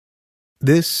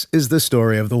This is the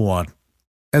story of the one.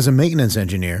 As a maintenance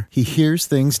engineer, he hears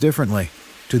things differently.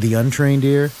 To the untrained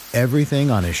ear,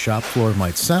 everything on his shop floor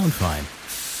might sound fine,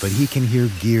 but he can hear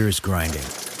gears grinding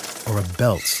or a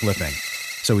belt slipping.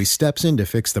 So he steps in to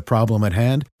fix the problem at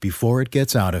hand before it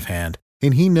gets out of hand.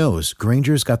 And he knows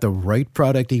Grainger's got the right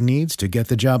product he needs to get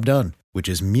the job done, which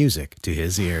is music to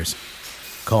his ears.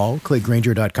 Call, click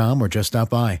Grainger.com, or just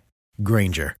stop by.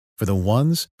 Grainger, for the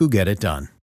ones who get it done.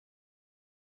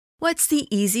 What's the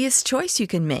easiest choice you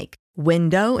can make?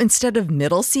 Window instead of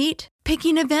middle seat?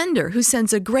 Picking a vendor who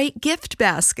sends a great gift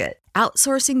basket?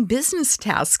 Outsourcing business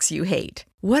tasks you hate?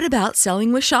 What about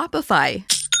selling with Shopify?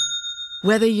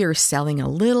 Whether you're selling a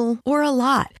little or a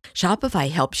lot,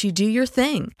 Shopify helps you do your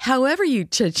thing, however you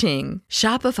cha-ching.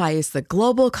 Shopify is the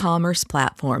global commerce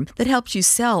platform that helps you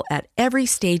sell at every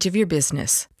stage of your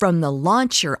business. From the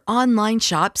launch your online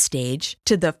shop stage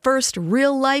to the first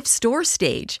real-life store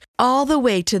stage, all the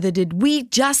way to the did we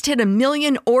just hit a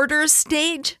million orders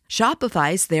stage.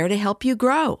 Shopify's there to help you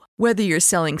grow. Whether you're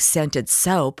selling scented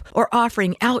soap or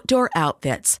offering outdoor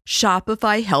outfits,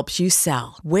 Shopify helps you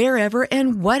sell. Wherever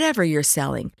and whatever you're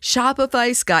selling,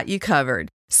 Shopify's got you covered.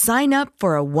 Sign up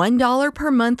for a $1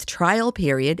 per month trial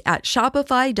period at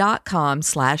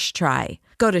shopify.com/try.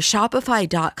 Go to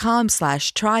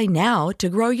shopify.com/try now to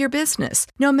grow your business,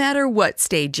 no matter what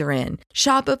stage you're in.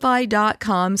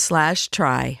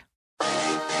 Shopify.com/try.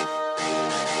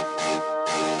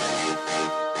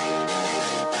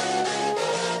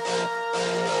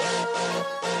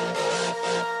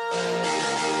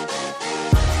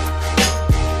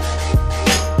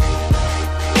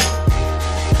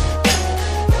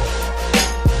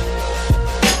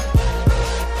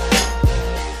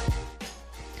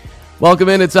 Welcome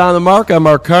in. It's On the Mark. I'm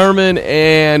Mark Carman,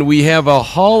 and we have a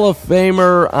Hall of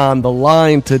Famer on the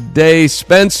line today,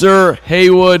 Spencer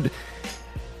Haywood.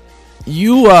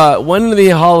 You went into the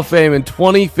Hall of Fame in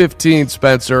 2015,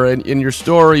 Spencer, and your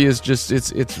story is just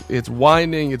it's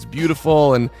winding, it's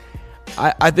beautiful, and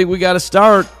I think we got to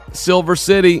start Silver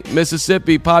City,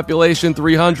 Mississippi, population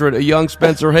 300. A young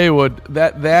Spencer Haywood.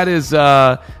 That is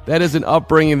an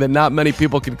upbringing that not many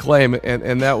people can claim,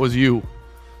 and that was you.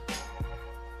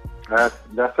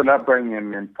 That's an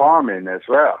upbringing in farming as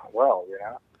well. Well,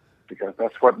 yeah, because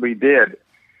that's what we did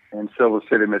in Silver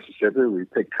City, Mississippi. We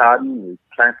picked cotton, we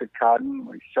planted cotton,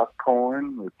 we shucked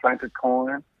corn, we planted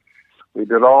corn. We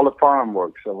did all the farm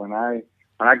work. So when I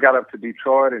got up to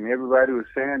Detroit and everybody was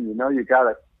saying, you got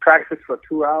to practice for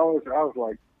 2 hours, I was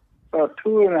like,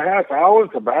 2.5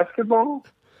 hours of basketball?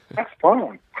 That's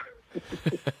fun.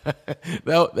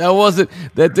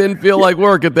 that didn't feel like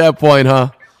work at that point, huh?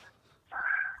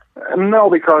 No,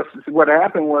 because what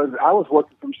happened was I was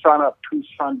working from sun up to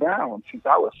sundown since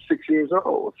I was 6 years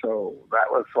old. So that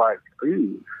was like,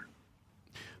 ooh.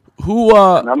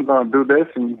 And I'm going to do this.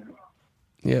 And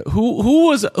yeah, who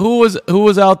was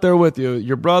out there with you?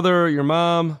 Your brother, your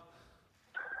mom?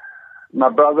 My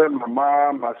brother, my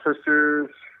mom, my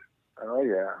sisters. Oh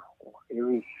yeah, it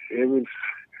was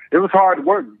hard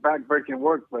work, backbreaking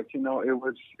work, but it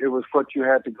was what you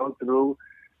had to go through.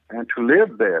 And to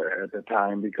live there at the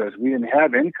time, because we didn't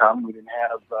have income, we didn't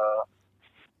have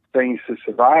things to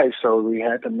survive, so we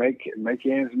had to make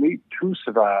ends meet to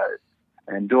survive.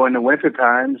 And during the winter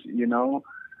times,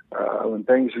 when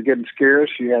things were getting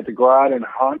scarce, you had to go out and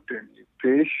hunt and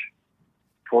fish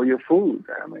for your food.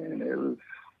 I mean, it was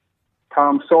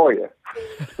Tom Sawyer.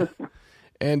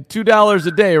 And $2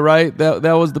 a day, right? That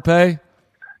was the pay?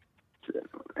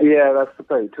 Yeah, that's the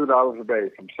pay. $2 a day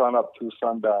from sun up to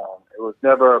sundown. It was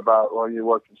never about, you're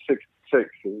working 6 to 6.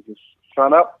 It was just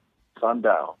sun up,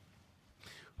 sundown,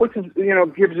 which is,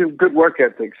 gives you good work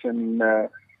ethics, and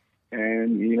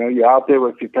you're out there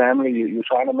with your family. You're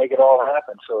trying to make it all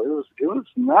happen. So it was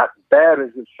not bad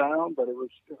as it sounds, but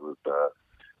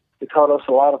it taught us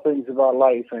a lot of things about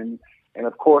life, and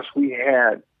of course we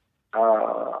had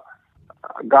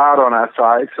God on our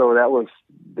side, so that was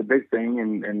the big thing,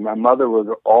 and my mother was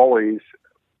always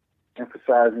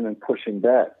emphasizing and pushing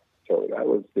that. So that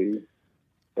was the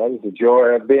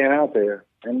joy of being out there.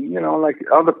 And like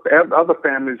other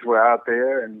families were out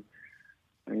there, and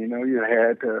you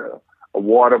had a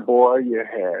water boy, you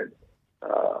had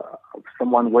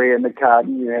someone weighing the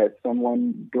cotton, you had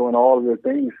someone doing all of the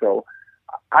things. So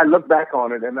I look back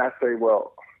on it and I say,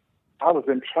 well, I was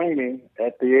in training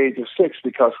at the age of 6,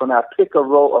 because when I pick a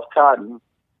roll of cotton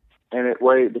and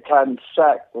the cotton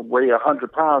sack would weigh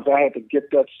 100 pounds, I had to get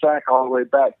that sack all the way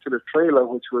back to the trailer,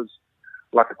 which was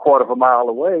like a quarter of a mile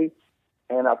away,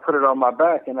 and I put it on my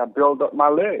back and I built up my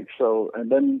legs. So, and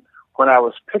then when I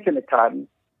was picking the cotton,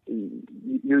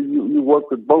 you work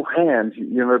with both hands,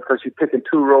 because you're picking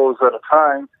 2 rows at a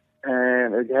time, and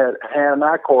and it had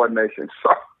hand-eye coordination.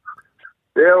 So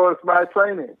there was my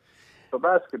training for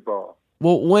basketball.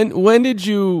 Well, when did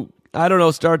you, I don't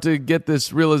know, start to get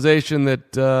this realization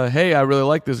that, hey, I really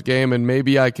like this game and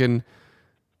maybe I can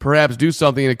perhaps do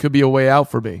something and it could be a way out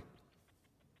for me?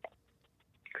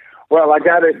 Well, I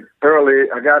got it early.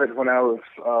 I got it when I was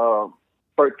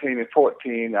 13 and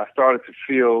 14. I started to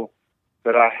feel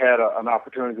that I had an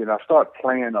opportunity, and I started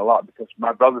playing a lot because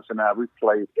my brothers and I, we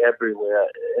played everywhere,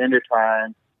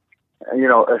 anytime,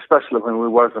 especially when we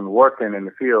wasn't working in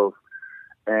the field.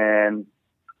 And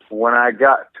when I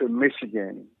got to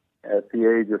Michigan at the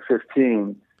age of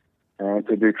 15 and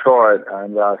to Detroit,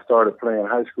 and I started playing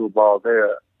high school ball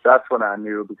there, that's when I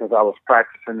knew, because I was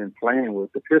practicing and playing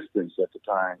with the Pistons at the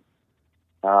time.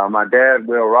 My dad,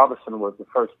 Will Robinson, was the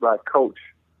first black coach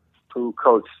who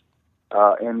coached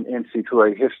in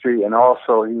NCAA history, and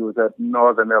also he was at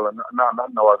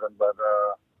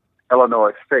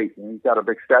Illinois State, and he's got a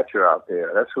big statue out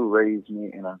there. That's who raised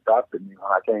me and adopted me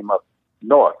when I came up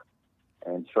north.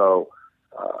 And so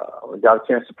we got a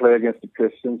chance to play against the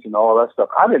Pistons and all that stuff.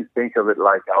 I didn't think of it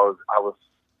like I was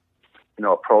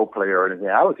a pro player or anything.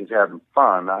 I was just having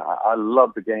fun. I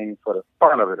loved the game for the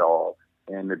fun of it all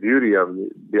and the beauty of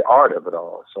the art of it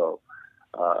all. So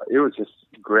it was just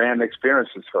grand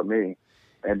experiences for me.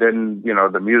 And then,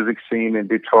 the music scene in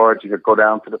Detroit, you could go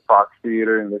down to the Fox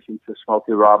Theater and listen to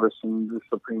Smokey Robinson, the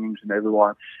Supremes, and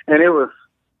everyone. And it was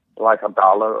like $1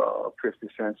 or 50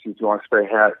 cents. You want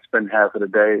to spend half of the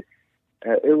day.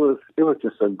 It was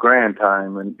just a grand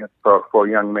time for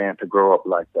a young man to grow up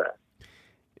like that.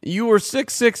 You were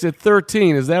 6'6" at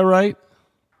 13, is that right?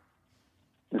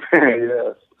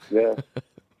 Yes.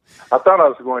 I thought I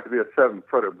was going to be a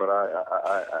 7-footer, but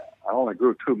I only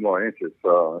grew 2 more inches,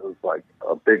 so it was like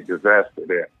a big disaster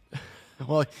there.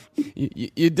 Well,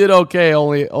 you did okay.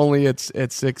 Only at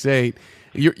 6'8".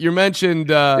 You mentioned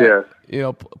yes.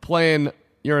 Playing.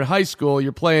 You're in high school.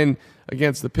 You're playing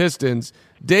against the Pistons.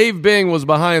 Dave Bing was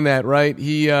behind that, right?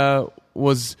 He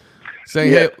was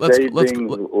saying, yes, "Hey, let's."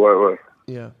 Bing,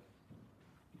 yeah.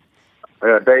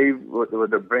 Dave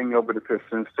would bring over the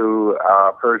Pistons to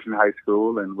Pershing High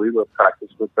School, and we would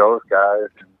practice with those guys.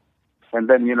 And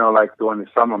then, like during the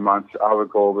summer months, I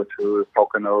would go over to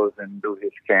Poconos and do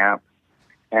his camp.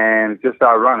 And just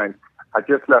ironic, I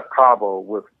just left Cabo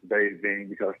with Dave Bing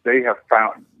because they have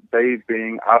found Dave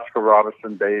Bing, Oscar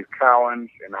Robertson, Dave Cowens,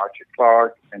 and Archie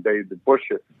Clark, and Dave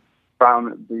DeBusschere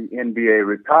found the NBA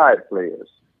retired players.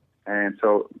 And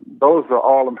so those are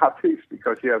all of my picks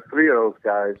because you have 3 of those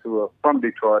guys who are from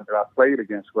Detroit that I played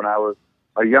against when I was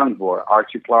a young boy.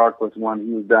 Archie Clark was one.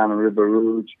 He was down in River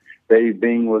Rouge. Dave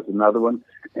Bing was another one.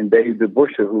 And Dave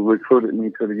DeBusschere, who recruited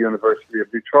me to the University of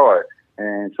Detroit.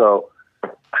 And so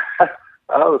I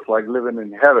was like living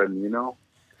in heaven,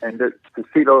 And to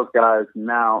see those guys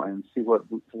now and see what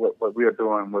we are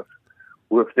doing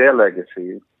with their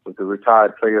legacy, with the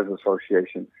Retired Players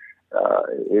Association,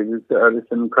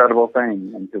 it's an incredible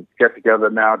thing. And to get together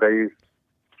nowadays,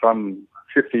 some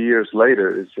 50 years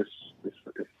later,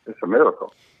 it's a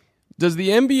miracle. Does the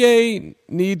NBA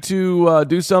need to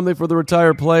do something for the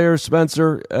retired players,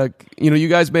 Spencer? You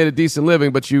guys made a decent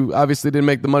living, but you obviously didn't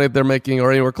make the money that they're making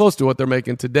or anywhere close to what they're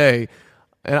making today.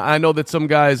 And I know that some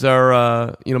guys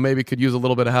are, maybe could use a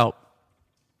little bit of help.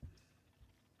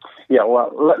 Yeah,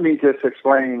 well, let me just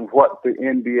explain what the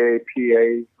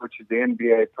NBA-PA, which is the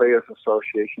NBA Players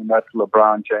Association, that's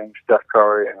LeBron James, Steph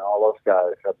Curry, and all those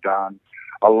guys have done,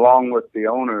 along with the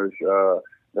owners, the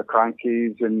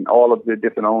Kroenkes and all of the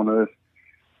different owners.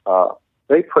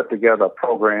 They put together a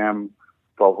program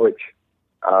for which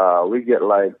we get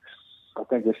I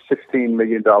think it's $16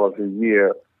 million a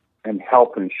year in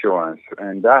health insurance.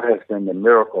 And that has been the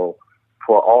miracle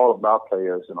for all of our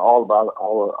players and all of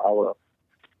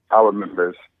our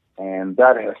members, and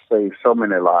that has saved so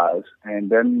many lives. And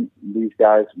then these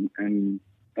guys and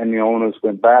the owners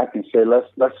went back and said,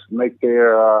 let's make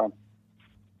their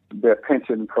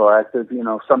pension proactive.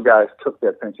 Some guys took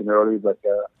their pension early, but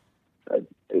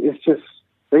it's just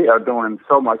they are doing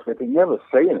so much that they never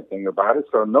say anything about it.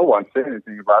 So no one said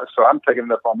anything about it. So I'm taking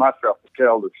it up on myself to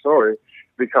tell the story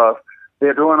because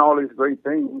they're doing all these great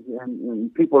things,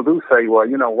 and people do say, well,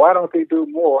 why don't they do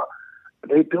more?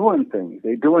 They're doing things.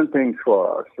 They're doing things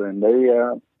for us. And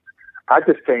I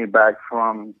just came back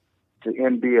from the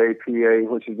NBA-PA,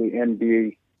 which is the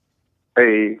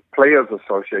NBA Players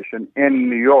Association in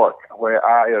New York, where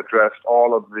I addressed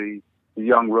all of the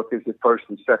young rookies, the first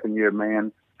and second year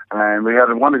man. And we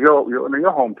had one of your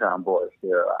hometown boys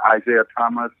there, Isaiah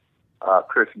Thomas,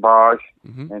 Chris Bosh,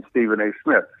 and Stephen A.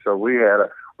 Smith. So we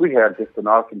had just an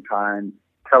awesome time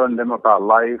telling them about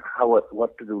life,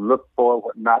 what to look for,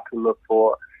 what not to look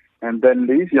for. And then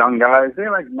these young guys,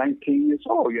 they're like 19 years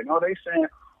old, they saying,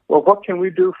 well, what can we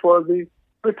do for the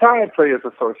Retired Players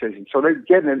Association? So they're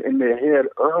getting it in their head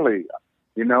early,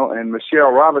 and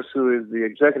Michelle Roberts, who is the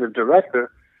executive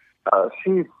director,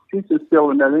 she's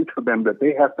instilling that into them that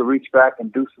they have to reach back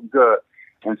and do some good.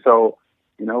 And so,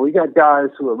 we got guys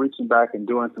who are reaching back and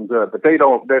doing some good, but they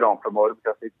don't promote it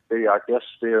because they I guess,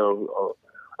 feel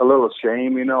a little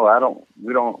ashamed. We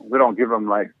don't give them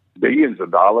like billions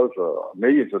of dollars or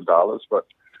millions of dollars, but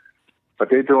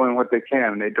they're doing what they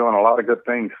can, and they're doing a lot of good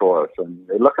things for us, and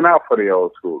they're looking out for the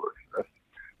old schoolers.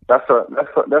 That's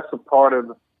a part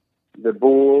of the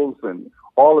Bulls and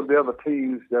all of the other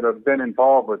teams that have been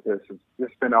involved with this. It's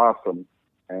just been awesome,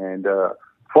 and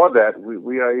for that,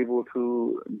 we are able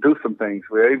to do some things.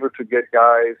 We're able to get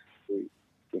guys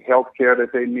the health care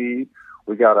that they need.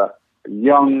 We got a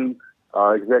young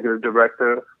executive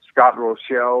director, Scott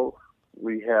Rochelle.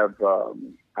 We have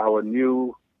our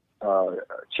new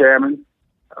chairman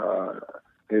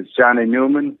is Johnny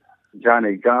Newman,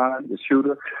 Johnny Gunn, the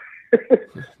shooter.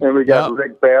 And we got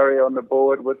Rick Barry on the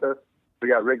board with us. And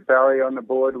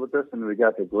we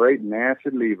got the great Nancy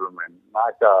Lieberman.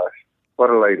 My gosh, what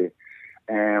a lady.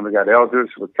 And we got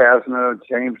Eldridge Wikasna,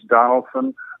 James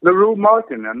Donaldson, LaRue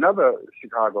Martin, another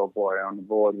Chicago boy on the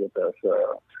board with us.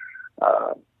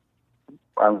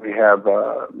 And we have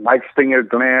Mike Stinger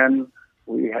Glenn.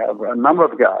 We have a number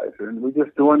of guys, and we're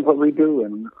just doing what we do.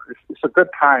 And it's a good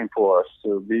time for us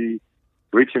to be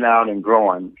reaching out and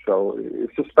growing. So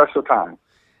it's a special time.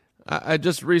 I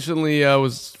just recently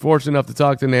was fortunate enough to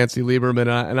talk to Nancy Lieberman,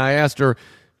 and I asked her,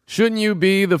 shouldn't you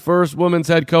be the first women's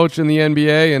head coach in the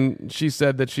NBA? And she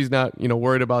said that she's not,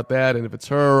 worried about that. And if it's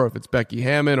her or if it's Becky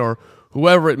Hammon or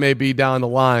whoever it may be down the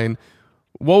line,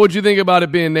 what would you think about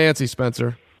it being Nancy,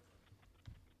 Spencer?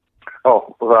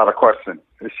 Oh, without a question,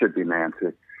 it should be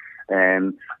Nancy.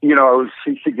 And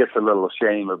she gets a little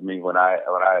ashamed of me when I'm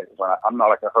not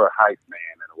like her hype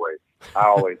man in a way. I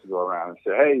always go around and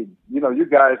say, hey, you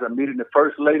guys are meeting the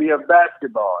first lady of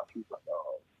basketball. And she's like,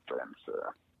 oh,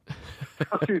 Spencer.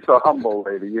 She's a humble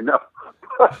lady,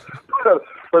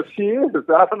 but she is.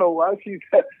 I don't know why she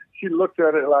looked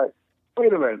at it like,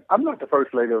 wait a minute, I'm not the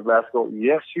first lady of basketball.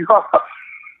 Yes, you are.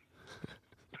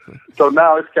 So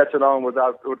now it's catching on with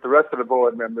the rest of the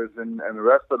board members and the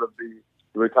rest of the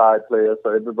retired players.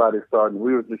 So everybody's starting.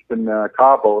 We were just in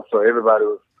Cabo, so everybody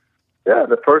was,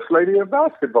 the first lady of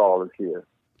basketball is here.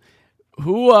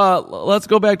 Who? Let's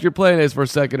go back to your playing days for a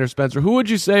second, here, Spencer. Who would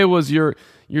you say was the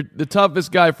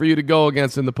toughest guy for you to go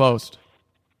against in the post?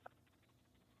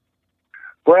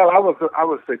 Well, I was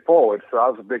a forward, so I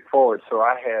was a big forward. So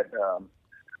I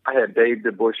had Dave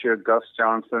DeBusschere, Gus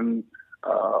Johnson,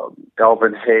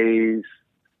 Elvin Hayes,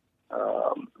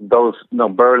 those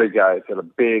burly guys that are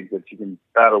big that you can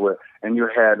battle with, and you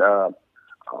had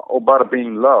Bada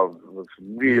Bean Love was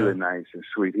really nice and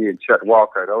sweet. He and Chet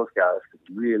Walker, those guys could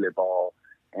really ball,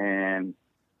 and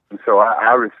so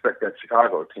I respect that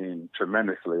Chicago team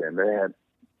tremendously, and they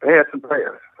had some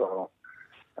players. So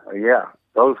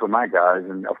those were my guys,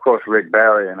 and of course Rick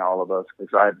Barry and all of us,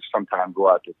 because I'd sometimes go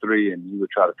out to three, and he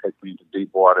would try to take me into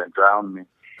deep water and drown me.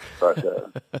 But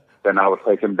then I would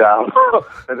take him down,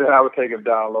 and then I would take him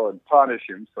down low and punish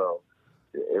him. So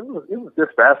it was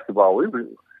just basketball. We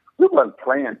wasn't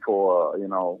playing for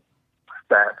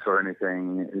stats or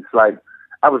anything. It's like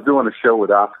I was doing a show with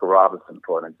Oscar Robertson,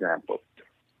 for an example,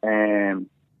 and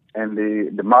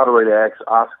the moderator asked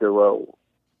Oscar, well,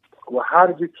 how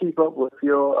did you keep up with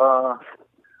your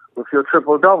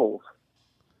triple doubles?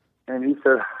 And he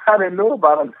said, I didn't know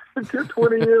about them until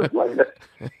 20 years later.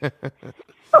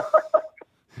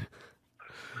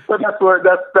 But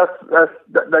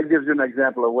that gives you an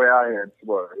example of where I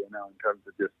were, in terms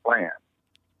of just playing.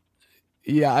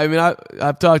 Yeah, I mean,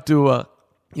 I've talked to a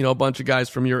bunch of guys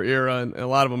from your era, and a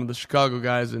lot of them are the Chicago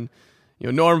guys, and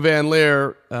Norm Van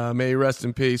Leer, may he rest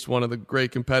in peace, one of the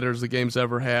great competitors the game's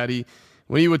ever had.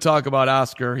 When he would talk about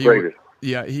Oscar, he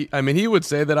would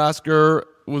say that Oscar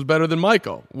was better than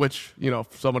Michael, which for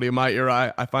somebody in my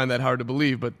era, I find that hard to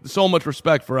believe. But so much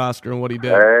respect for Oscar and what he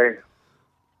did. Hey,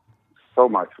 so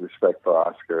much respect for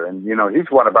Oscar, and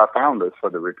he's one of our founders for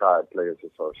the Retired Players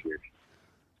Association.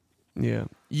 Yeah.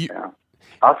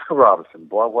 Oscar Robertson,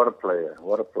 boy, what a player!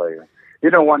 What a player!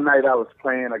 One night I was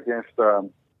playing against the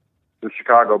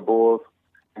Chicago Bulls,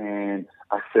 and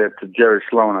I said to Jerry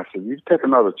Sloan, I said, "You take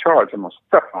another charge, I'm gonna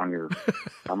step on you."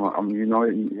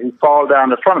 He fall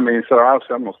down in front of me and said, "I'm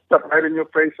gonna step right in your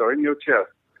face or in your chest."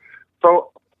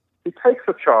 So he takes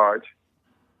a charge,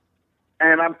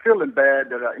 and I'm feeling bad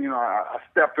that I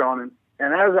stepped on him,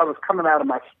 And as I was coming out of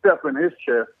my step in his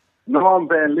chair, Norm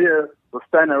Van Leer was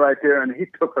standing right there, and he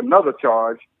took another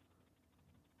charge.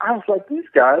 I was like, these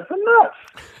guys are nuts.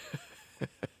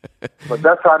 But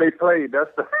that's how they played.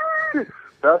 That's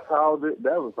how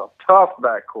that was a tough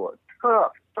backcourt.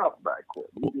 Tough backcourt.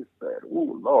 We just said,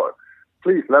 "Oh Lord,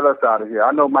 please let us out of here."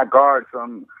 I know my guards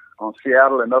on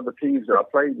Seattle and other teams that I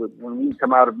played with, when we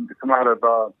come out of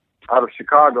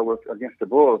Chicago against the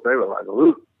Bulls, they were like,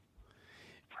 "Ooh,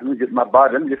 let me get my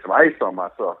body, let me get some ice on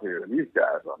myself here." These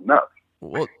guys are nuts.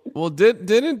 Well,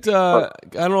 didn't I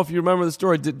don't know if you remember the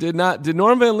story. Did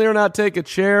Norm Van Leer not take a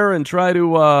chair and try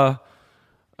to?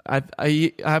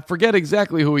 I forget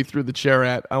exactly who he threw the chair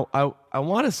at. I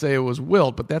want to say it was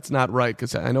Wilt, but that's not right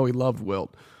because I know he loved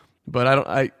Wilt. But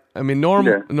I mean Norm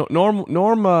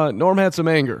had some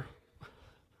anger.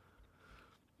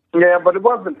 Yeah, but it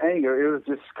wasn't anger. It was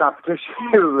just competition.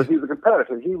 He was a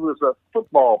competitor. He was a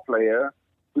football player.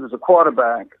 He was a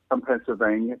quarterback from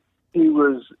Pennsylvania. He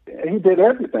did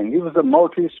everything. He was a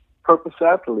multi-purpose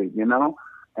athlete, you know.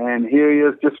 And here he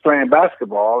is just playing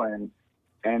basketball, and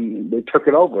they took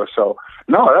it over. So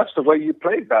no, that's the way you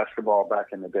played basketball back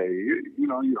in the day.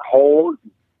 You hold,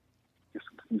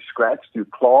 you scratched, you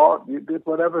clawed, you did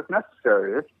whatever's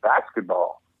necessary. It's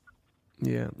basketball.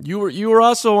 Yeah, you were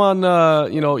also on.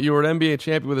 You were an NBA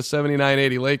champion with the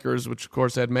 79-80 Lakers, which of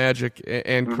course had Magic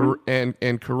and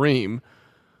Kareem.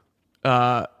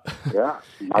 Yeah,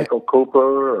 Michael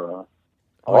Cooper,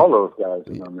 all those guys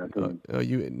on that team.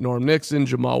 Norm Nixon,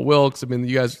 Jamal Wilkes. I mean,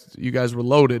 you guys were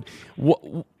loaded.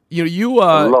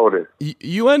 Loaded.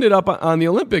 You ended up on the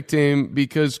Olympic team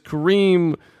because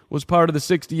Kareem was part of the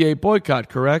 '68 boycott,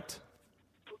 correct?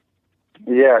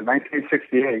 Yeah,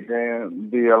 1968.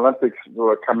 The Olympics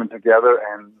were coming together,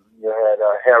 and you had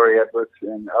Harry Edwards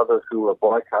and others who were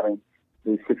boycotting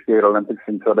the '68 Olympics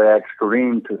until they asked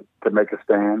Kareem to make a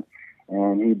stand,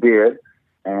 and he did.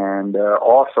 And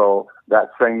also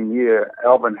that same year,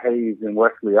 Elvin Hayes and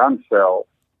Wesley Unseld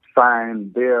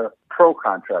signed their pro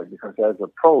contract because as a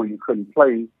pro, you couldn't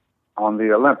play on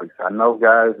the Olympics. I know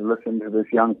guys listening to this,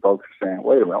 young folks saying,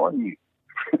 "Wait a minute, what do you mean?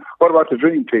 What about the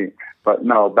Dream Team?" But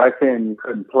no, back then you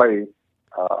couldn't play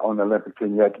on the Olympic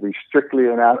team. You had to be strictly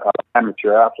an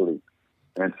amateur athlete.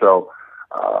 And so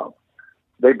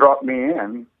they brought me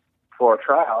in for a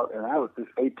tryout, and I was this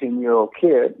 18-year-old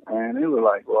kid, and they were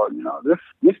like, "Well,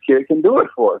 this kid can do it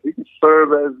for us. He can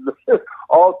serve as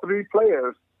all three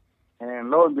players." And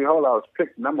lo and behold, I was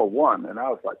picked number one, and I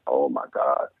was like, "Oh my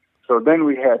God!" So then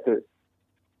we had to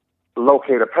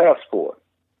locate a passport,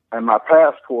 and my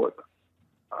passport.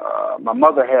 My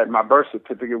mother had my birth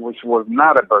certificate, which was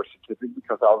not a birth certificate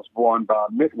because I was born by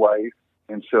a midwife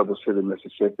in Silver City,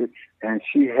 Mississippi, and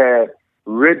she had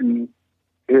written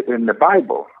it in the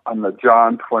Bible under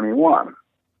John 21.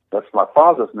 That's my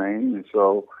father's name, and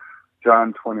so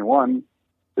John 21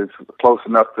 is close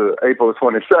enough to April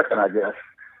 22nd, I guess.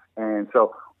 And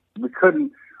so we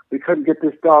couldn't get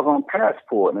this doggone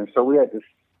passport, and so we had to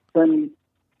send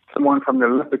someone from the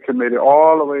Olympic Committee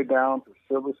all the way down to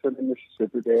Silver City,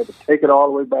 Mississippi. They had to take it all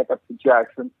the way back up to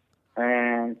Jackson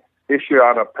and issue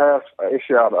out a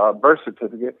birth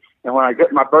certificate. And when I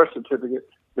get my birth certificate,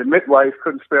 the midwife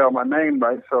couldn't spell my name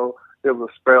right, so it was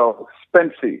spelled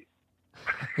Spency.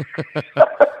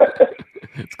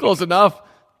 It's close enough.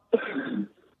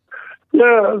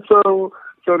 Yeah, so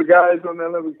the guys on the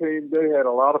Olympic team, they had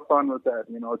a lot of fun with that.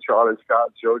 Charlie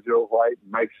Scott, JoJo White,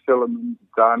 Mike Silliman,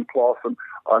 Don Clausen,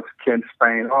 Ken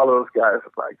Spain, all those guys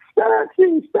were like,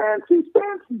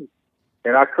 Spancy.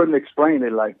 And I couldn't explain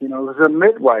it like, it was a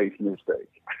midwife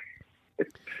mistake.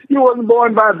 You wasn't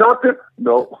born by a doctor?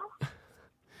 No.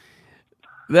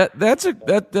 That's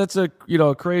a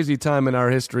crazy time in our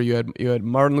history. You had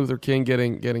Martin Luther King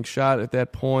getting shot at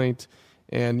that point.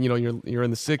 And you're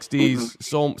in the 60s,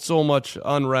 so much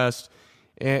unrest,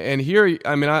 and here,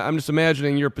 I mean, I'm just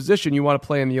imagining your position. You want to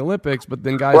play in the Olympics, but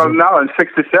then guys. Well, no, in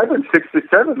 '67,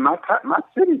 my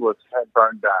city had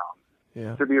burned down.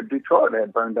 Yeah. The city of Detroit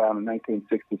had burned down in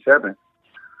 1967.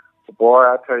 So boy,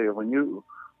 I tell you, when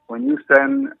you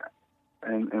stand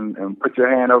and put your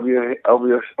hand over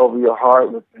your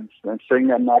heart and sing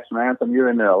that national anthem, you're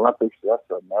in the Olympics. That's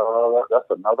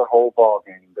another whole ball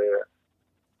game there.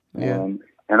 Yeah.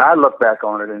 And I look back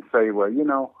on it and say, well,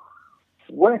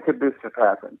 when could this have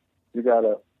happened? You got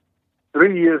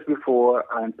 3 years before,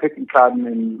 I'm picking cotton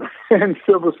in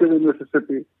Silver City,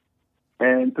 Mississippi,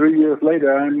 and 3 years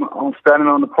later, I'm standing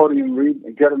on the podium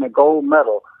getting a gold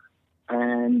medal,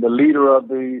 and the leader of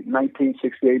the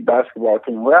 1968 basketball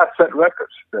team, where I set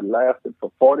records that lasted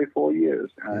for 44 years,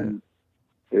 and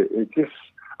it just.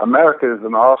 America is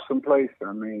an awesome place.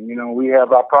 I mean, we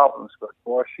have our problems, but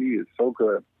boy, she is so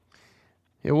good.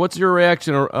 Yeah, what's your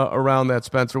reaction around that,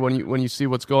 Spencer, when you see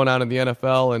what's going on in the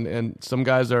NFL and some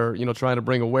guys are trying to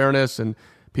bring awareness and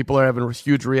people are having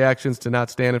huge reactions to not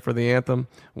standing for the anthem?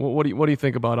 What do you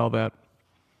think about all that?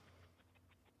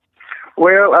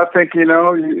 Well, I think you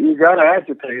got to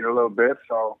agitate a little bit,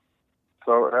 so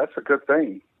that's a good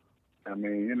thing. I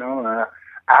mean,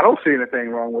 I don't see anything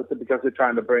wrong with it because they're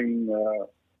trying to bring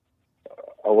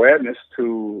awareness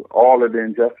to all of the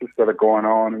injustice that are going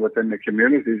on within the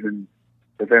communities and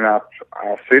within our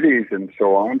cities and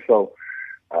so on. So,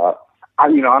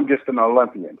 I'm just an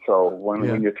Olympian. So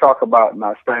when you talk about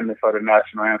not standing for the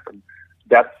national anthem,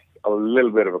 that's a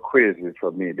little bit of a quiz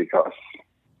for me because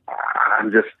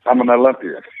I'm an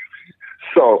Olympian.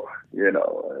 So,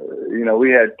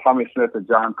 we had Tommy Smith and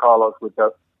John Carlos with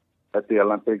us at the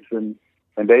Olympics and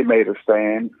they made a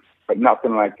stand, but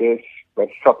nothing like this, but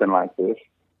something like this.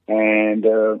 And,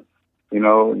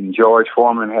 George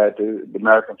Foreman had the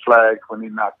American flag when he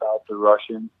knocked out the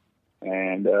Russian.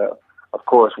 And, of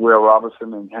course, Will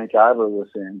Robinson and Hank Ivor were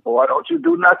saying, boy, don't you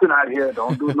do nothing out here.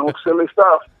 Don't do no silly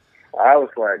stuff. I was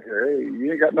like, hey,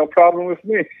 you ain't got no problem with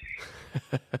me.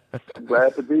 I'm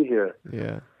glad to be here.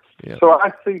 Yeah. So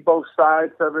I see both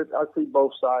sides of it.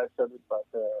 But,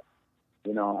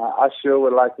 I sure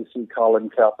would like to see Colin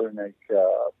Kaepernick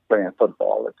playing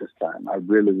football at this time. I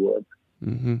really would.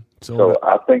 Mm-hmm. So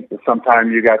I think that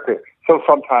sometimes you have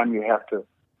to,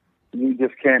 you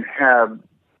just can't have,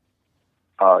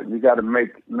 you got to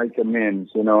make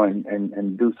amends,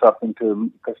 and do something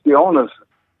because the owners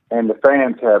and the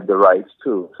fans have the rights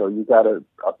too. So you got to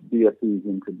be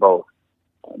appeasing to both.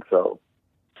 And so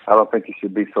I don't think you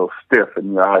should be so stiff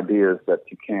in your ideas that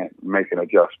you can't make an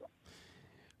adjustment.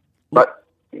 But,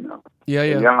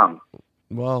 young.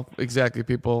 Well, exactly.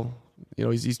 People,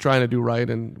 he's trying to do right,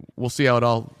 and we'll see how it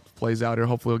all plays out here.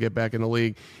 Hopefully, he'll get back in the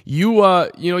league. You were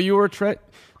a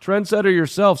trendsetter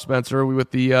yourself, Spencer,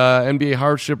 with the NBA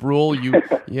hardship rule. You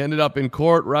ended up in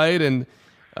court, right? And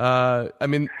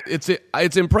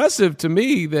it's impressive to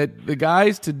me that the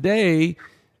guys today,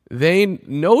 they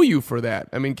know you for that.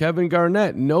 I mean, Kevin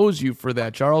Garnett knows you for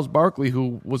that. Charles Barkley,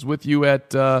 who was with you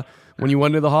at when you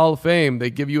went to the Hall of Fame, they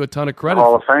give you a ton of credit.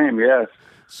 Hall of Fame, yes.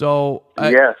 So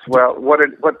yes. Well, what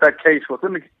that case was?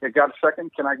 You got a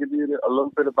second? Can I give you a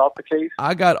little bit about the case?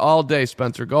 I got all day,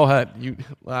 Spencer. Go ahead.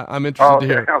 I'm interested to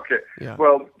hear. Okay. Yeah.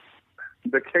 Well,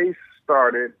 the case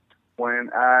started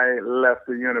when I left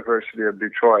the University of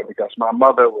Detroit because my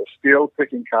mother was still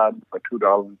picking cotton for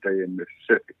 $2 a day in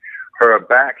Mississippi. Her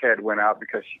back had went out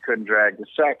because she couldn't drag the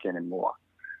sack anymore.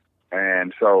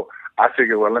 And so I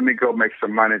figured, well, let me go make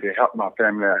some money to help my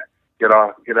family get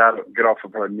off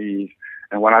of her knees.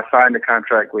 And when I signed the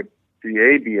contract with the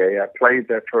ABA, I played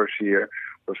that first year,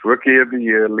 was Rookie of the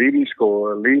Year, leading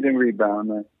scorer, leading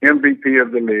rebounder, MVP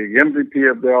of the league, MVP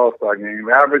of the All-Star game,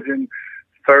 averaging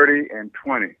 30 and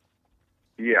 20.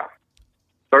 Yeah.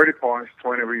 30 points,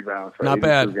 20 rebounds for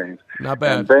 82 games. Not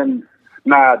bad. And then,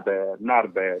 not bad.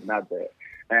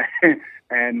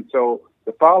 And so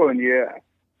the following year,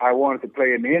 I wanted to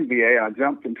play in the NBA. I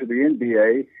jumped into the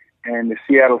NBA and the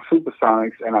Seattle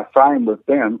Supersonics, and I signed with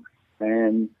them.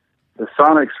 And the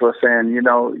Sonics were saying,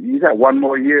 you got one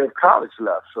more year of college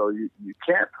left, so you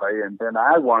can't play. And then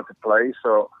I wanted to play,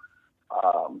 so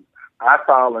I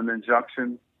filed an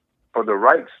injunction for the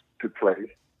rights to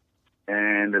play.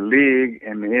 And the league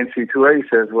and the NCAA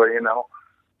says, well,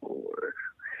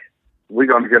 we're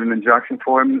going to get an injunction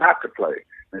for him not to play.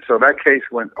 And so that case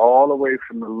went all the way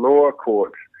from the lower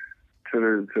courts to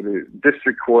the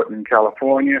district court in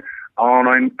California on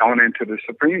into the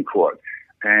Supreme Court.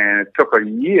 And it took a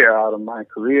year out of my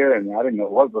career, and I didn't know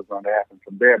what was going to happen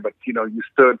from there. But, you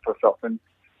stood for something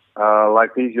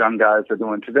like these young guys are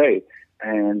doing today.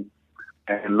 And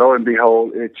lo and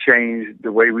behold, it changed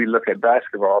the way we look at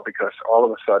basketball because all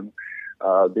of a sudden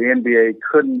the NBA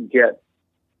couldn't get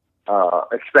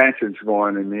expansions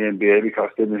going in the NBA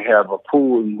because they didn't have a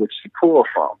pool in which to pull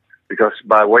from. Because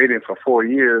by waiting for 4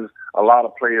 years, a lot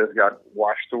of players got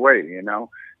washed away,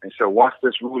 And so once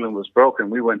this ruling was broken,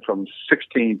 we went from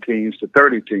 16 teams to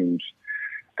 30 teams.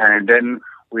 And then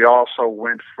we also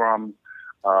went from,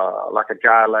 like a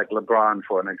guy like LeBron,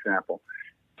 for an example.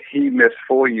 He missed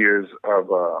 4 years of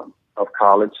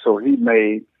college, so he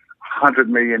made $100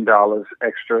 million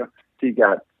extra. He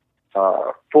got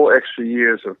 4 extra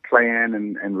years of playing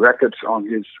and records on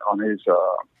his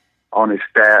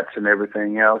stats and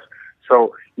everything else.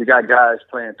 So you got guys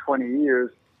playing 20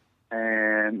 years,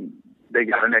 and they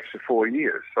got an extra 4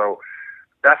 years. So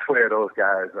that's where those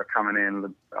guys are coming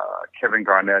in, Kevin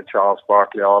Garnett, Charles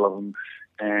Barkley, all of them.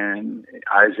 and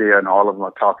Isaiah and all of them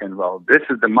are talking about, this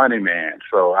is the money man.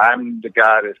 So I'm the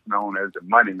guy that's known as the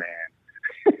money man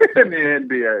in the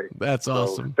NBA. That's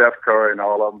awesome. So Steph Curry and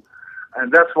all of them.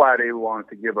 And that's why they wanted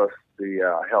to give us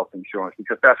the health insurance,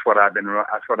 because that's what I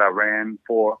ran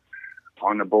for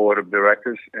on the board of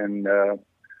directors, and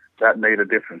that made a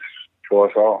difference for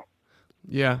us all.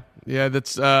 Yeah,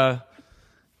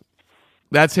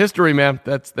 that's history, man.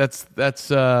 That's history. That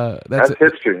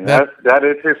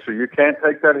is history. You can't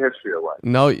take that history away.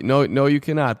 No, you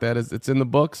cannot. It's in the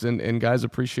books, and guys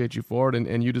appreciate you for it,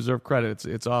 and you deserve credit.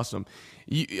 It's awesome.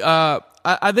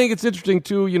 I think it's interesting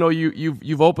too. You know,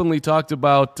 you've openly talked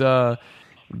about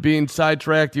being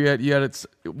sidetracked. You had it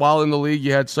while in the league.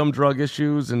 You had some drug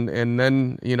issues, and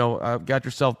then got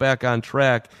yourself back on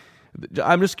track.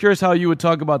 I'm just curious how you would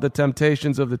talk about the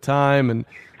temptations of the time and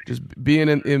just being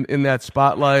in that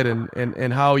spotlight,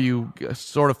 and how you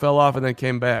sort of fell off and then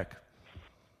came back.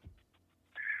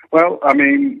 Well, I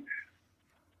mean,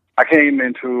 I came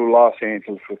into Los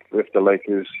Angeles with the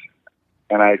Lakers,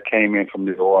 and I came in from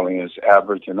New Orleans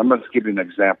average. And I'm going to give you an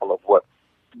example of what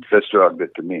this drug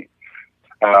did to me.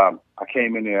 I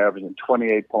came in there averaging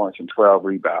 28 points and 12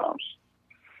 rebounds.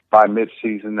 By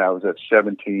midseason, I was at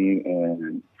 17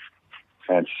 and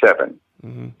 7.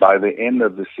 Mm-hmm. By the end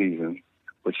of the season,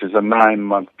 which is a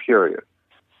 9-month period,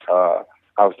 I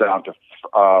was down to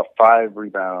 5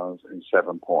 rebounds and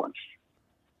 7 points,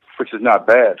 which is not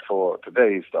bad for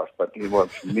today's stuff, but it was,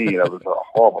 for me, that was a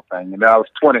horrible thing. And I was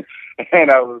 20,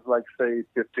 and I was like, say,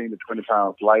 15 to 20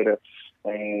 pounds lighter,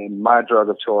 and my drug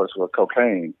of choice was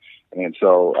cocaine. And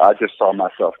so I just saw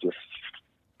myself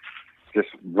just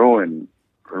ruin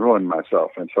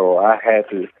myself. And so I had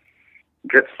to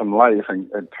get some life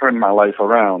and turn my life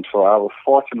around. So I was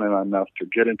fortunate enough to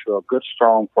get into a good,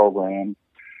 strong program.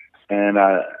 And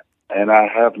I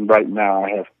have right now,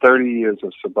 I have 30 years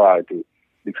of sobriety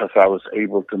because I was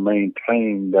able to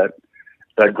maintain that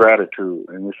gratitude.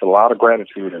 And there's a lot of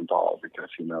gratitude involved because,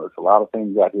 there's a lot of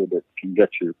things out here that can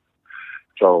get you.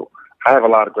 So I have a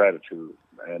lot of gratitude,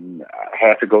 and I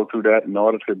had to go through that in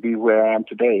order to be where I am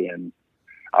today. And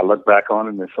I look back on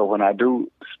it, and so when I do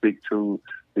speak to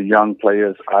the young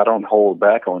players, I don't hold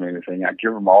back on anything. I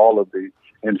give them all of the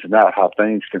ins and outs, how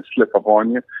things can slip up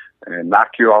on you and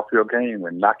knock you off your game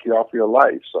and knock you off your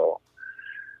life. So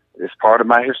it's part of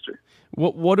my history.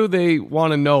 What do they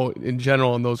want to know in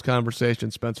general in those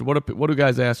conversations, Spencer? What do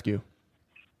guys ask you?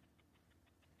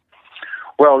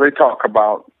 Well, they talk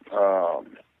about how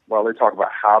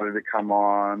did it come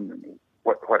on,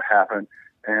 what happened.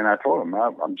 And I told them I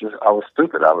was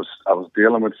stupid. I was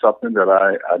dealing with something that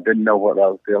I didn't know what I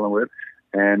was dealing with,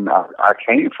 and I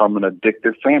came from an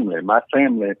addictive family. My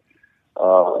family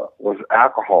was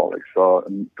alcoholics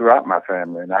throughout my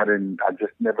family, and I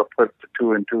just never put the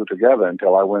 2 and 2 together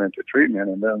until I went into treatment,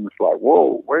 and then it's like,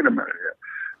 whoa, wait a minute here,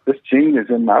 this gene is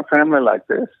in my family like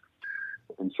this.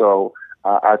 And so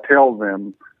I tell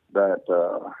them that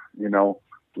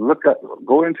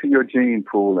go into your gene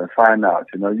pool and find out.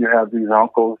 You have these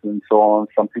uncles and so on,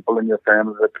 some people in your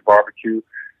family at the barbecue.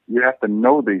 You have to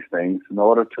know these things in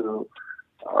order to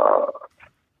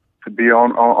be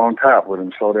on top with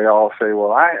them. So they all say,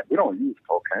 well, we don't use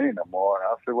cocaine no more. And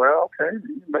I say, well, okay,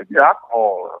 maybe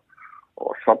alcohol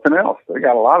or something else. They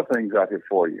got a lot of things out here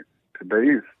for you.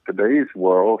 Today's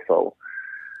world. So,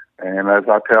 and as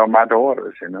I tell my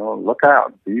daughters, look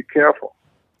out, be careful.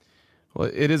 Well,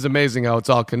 it is amazing how it's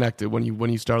all connected when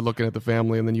you start looking at the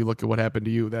family and then you look at what happened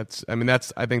to you. I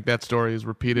think that story is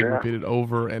repeated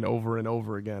over and over and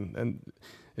over again. And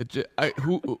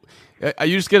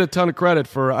you just get a ton of credit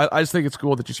for. I just think it's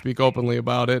cool that you speak openly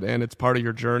about it, and it's part of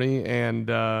your journey. And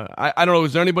I don't know,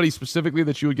 is there anybody specifically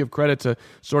that you would give credit to,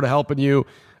 sort of helping you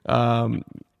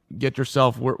get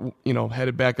yourself,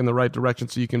 headed back in the right direction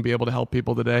so you can be able to help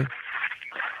people today?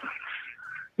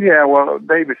 Yeah, well,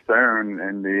 David Stern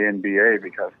and the NBA,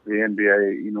 because the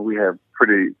NBA, we have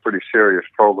pretty serious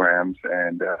programs,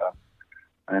 and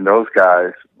those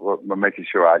guys were making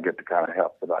sure I get the kind of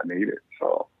help that I needed.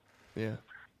 So, yeah,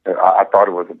 I thought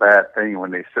it was a bad thing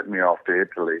when they sent me off to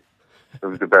Italy. It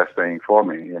was the best thing for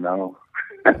me,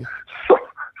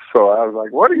 So I was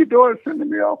like, "What are you doing, sending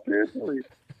me off to Italy?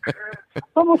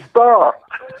 I'm a star."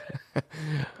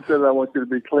 Because I want you to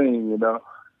be clean,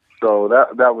 So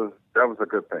that was a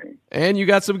good thing. And you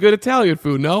got some good Italian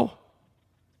food, no?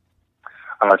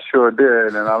 I sure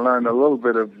did, and I learned a little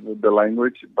bit of the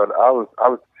language. But I was,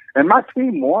 and my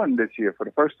team won this year for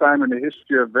the first time in the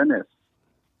history of Venice.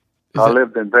 I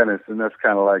lived in Venice, and that's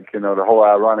kind of like, the whole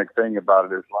ironic thing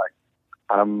about it is like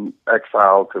I'm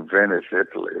exiled to Venice,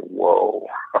 Italy. Whoa!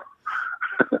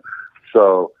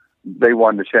 So they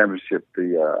won the championship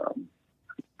the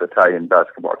Italian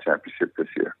basketball championship this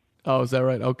year. Oh, is that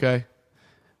right? Okay.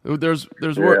 There's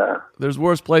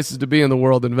worse places to be in the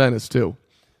world than Venice too.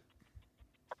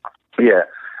 Yeah,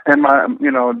 and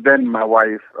then my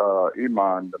wife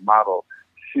Iman, the model,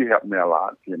 she helped me a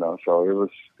lot. So it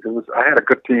was. I had a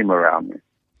good team around me.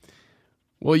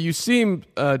 Well, you seem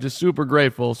just super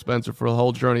grateful, Spencer, for the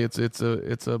whole journey. It's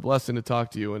a blessing to talk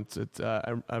to you, and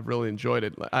I've really enjoyed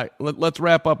it. Let's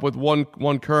wrap up with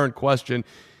one current question.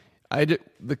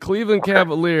 The Cleveland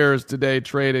Cavaliers today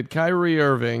traded Kyrie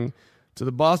Irving to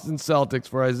the Boston Celtics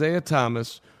for Isaiah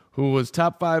Thomas, who was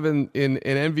top 5 in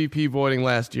MVP voting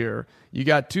last year. You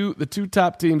got the two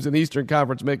top teams in the Eastern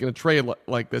Conference making a trade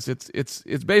like this.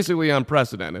 It's basically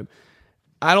unprecedented.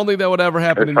 I don't think that would ever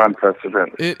happen. It's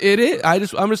unprecedented. It is.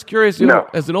 I'm just curious.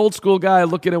 As an old school guy,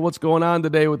 looking at what's going on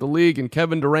today with the league and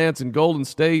Kevin Durant's in Golden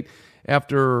State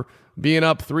after being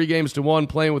up 3-1,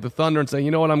 playing with the Thunder, and saying,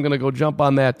 you know what, I'm going to go jump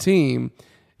on that team.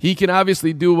 He can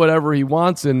obviously do whatever he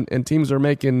wants, and teams are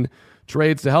making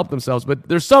trades to help themselves. But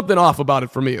there's something off about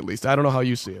it for me, at least. I don't know how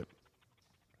you see it.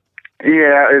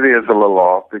 Yeah, it is a little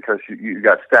off because you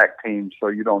got stacked teams, so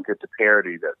you don't get the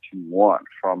parity that you want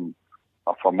from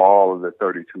all of the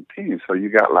 32 teams. So you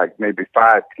got like maybe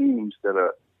 5 teams that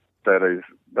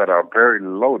are very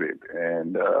loaded,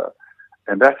 and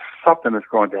that's something that's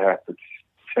going to have to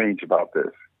change about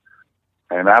this.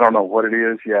 And I don't know what it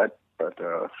is yet, but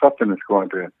something is going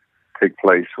to take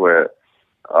place where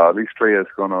these players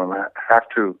are going to have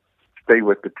to stay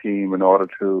with the team in order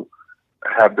to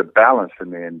have the balance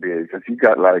in the NBA. Because you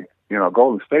got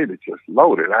Golden State is just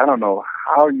loaded. I don't know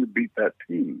how you beat that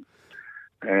team.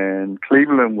 And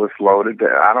Cleveland was loaded.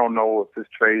 I don't know if this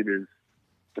trade is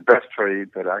the best trade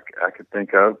that I could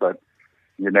think of, but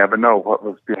you never know what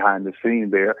was behind the scene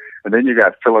there. And then you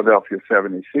got Philadelphia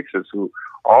 76ers, who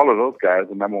all of those guys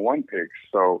are number 1 picks.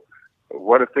 So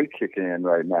what if they kick in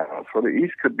right now? So the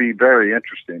East could be very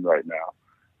interesting right now.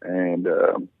 And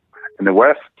in the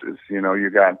West, is you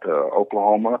got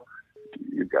Oklahoma,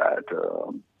 you got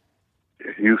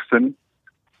Houston,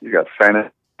 you got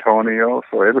San Antonio.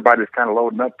 So everybody's kind of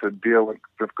loading up to deal with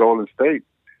Golden State.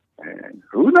 And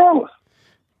who knows?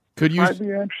 Might be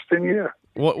an interesting year.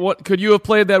 What could you have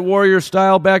played that Warrior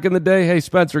style back in the day? Hey,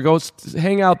 Spencer, go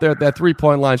hang out there at that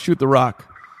 3-point line, shoot the rock.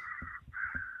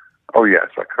 Oh yes,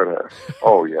 I could have.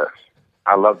 Oh yes,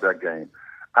 I love that game.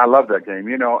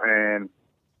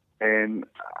 And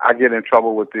I get in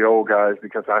trouble with the old guys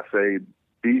because I say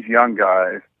these young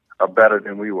guys are better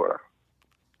than we were,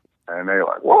 and they're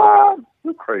like, "What?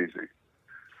 You're crazy."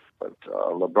 But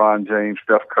LeBron James,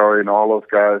 Steph Curry, and all those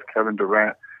guys, Kevin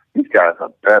Durant. These guys are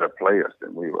better players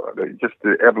than we were. They're just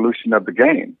the evolution of the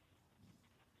game.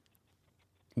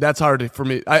 That's hard for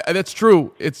me. That's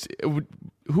true.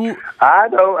 Who? I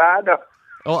know.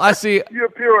 Well, I see. You're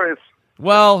a purist.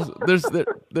 Well,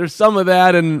 there's some of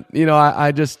that, and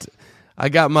I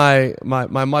got my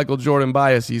Michael Jordan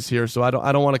biases here, so I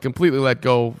don't want to completely let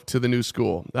go to the new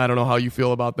school. I don't know how you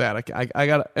feel about that. I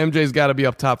got MJ's got to be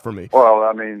up top for me. Well,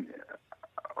 I mean,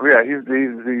 yeah, he's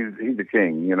the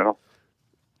king,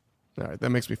 All right, that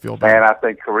makes me feel better. And I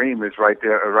think Kareem is right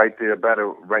there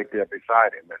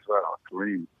beside him as well.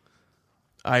 Kareem.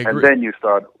 I agree. And then you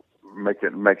start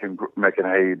making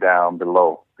hay down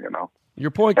below. Your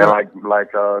point. And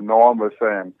like Norm was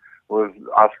saying, was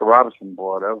Oscar Robertson.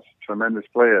 Boy, that was a tremendous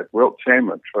player. Wilt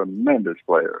Chamberlain, tremendous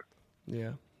player.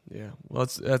 Yeah. Well,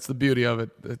 that's the beauty of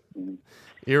it.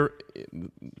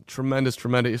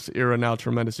 Tremendous era now.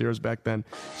 Tremendous eras back then.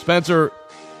 Spencer.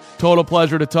 Total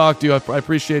pleasure to talk to you. I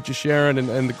appreciate you sharing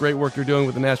and the great work you're doing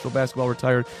with the Nashville Basketball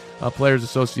Retired Players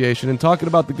Association and talking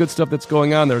about the good stuff that's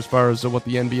going on there as far as what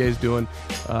the NBA is doing,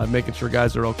 making sure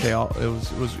guys are okay.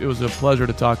 It was a pleasure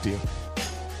to talk to you.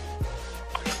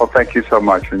 Well, thank you so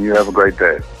much, and you have a great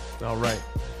day. All right.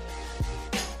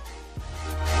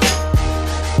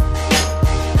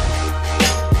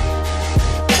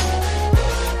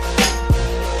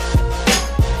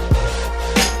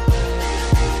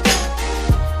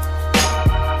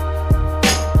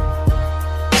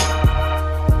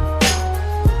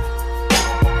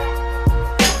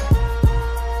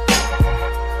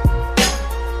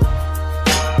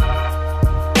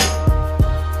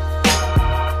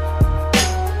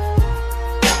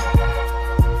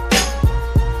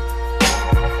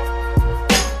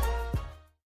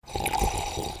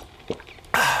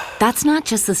 That's not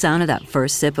just the sound of that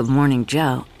first sip of Morning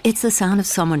Joe. It's the sound of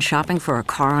someone shopping for a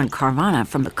car on Carvana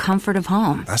from the comfort of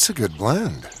home. That's a good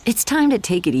blend. It's time to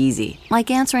take it easy, like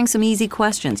answering some easy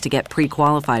questions to get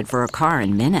pre-qualified for a car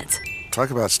in minutes.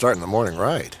 Talk about starting the morning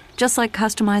right. Just like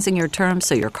customizing your terms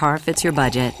so your car fits your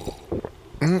budget.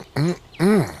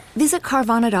 Visit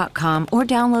Carvana.com or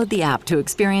download the app to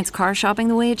experience car shopping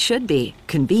the way it should be.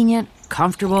 Convenient,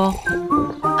 comfortable.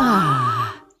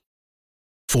 Ah.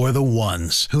 For the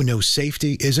ones who know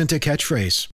safety isn't a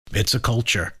catchphrase, it's a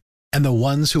culture. And the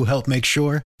ones who help make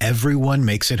sure everyone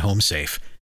makes it home safe.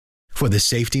 For the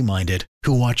safety-minded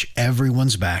who watch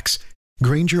everyone's backs,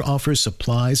 Grainger offers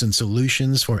supplies and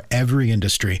solutions for every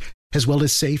industry, as well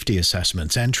as safety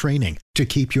assessments and training to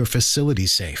keep your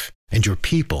facilities safe and your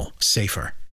people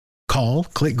safer. Call,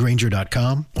 click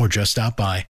Grainger.com, or just stop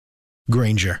by.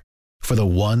 Grainger, for the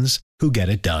ones who get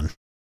it done.